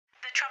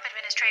Trump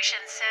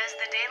administration says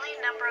the daily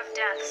number of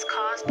deaths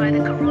caused by the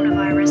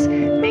coronavirus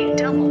may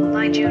double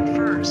by June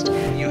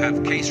 1st. You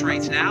have case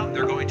rates now,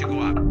 they're going to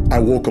go up. I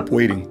woke up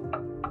waiting.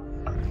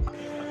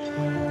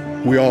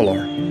 We all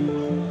are.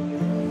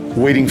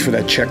 Waiting for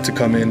that check to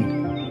come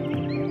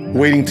in,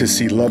 waiting to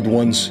see loved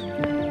ones,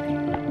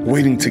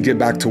 waiting to get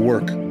back to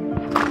work,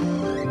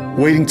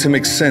 waiting to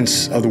make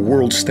sense of the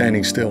world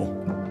standing still,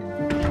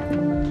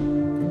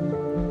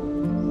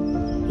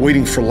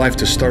 waiting for life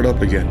to start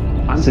up again.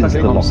 Since the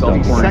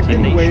lockdown,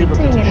 second wave of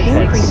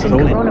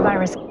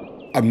Coronavirus.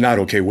 I'm not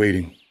okay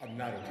waiting.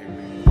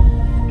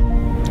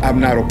 I'm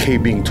not okay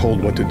being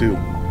told what to do.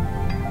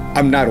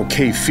 I'm not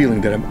okay feeling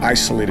that I'm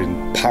isolated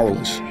and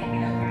powerless.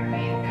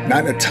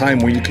 Not in a time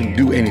where you can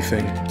do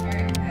anything,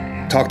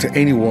 talk to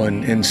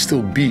anyone, and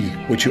still be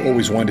what you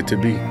always wanted to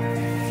be.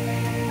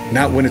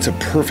 Not when it's a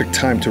perfect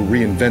time to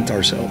reinvent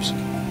ourselves.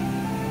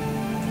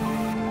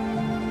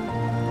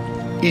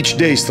 Each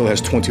day still has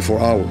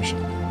 24 hours.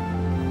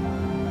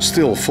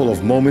 Still full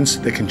of moments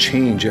that can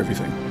change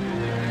everything.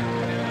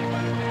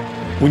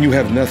 When you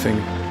have nothing,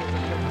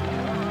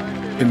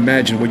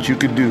 imagine what you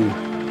could do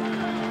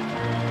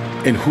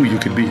and who you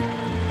could be.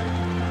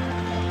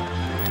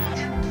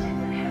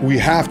 We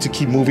have to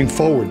keep moving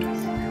forward.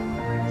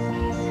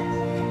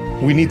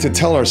 We need to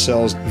tell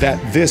ourselves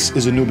that this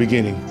is a new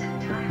beginning,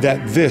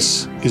 that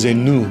this is a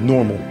new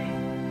normal.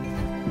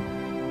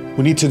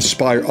 We need to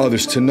inspire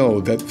others to know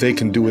that they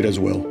can do it as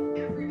well.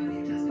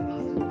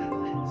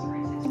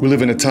 We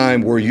live in a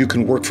time where you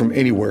can work from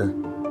anywhere,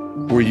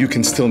 where you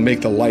can still make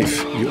the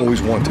life you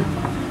always wanted.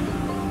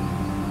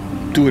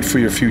 Do it for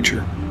your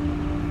future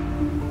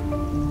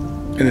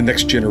and the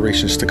next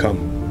generations to come.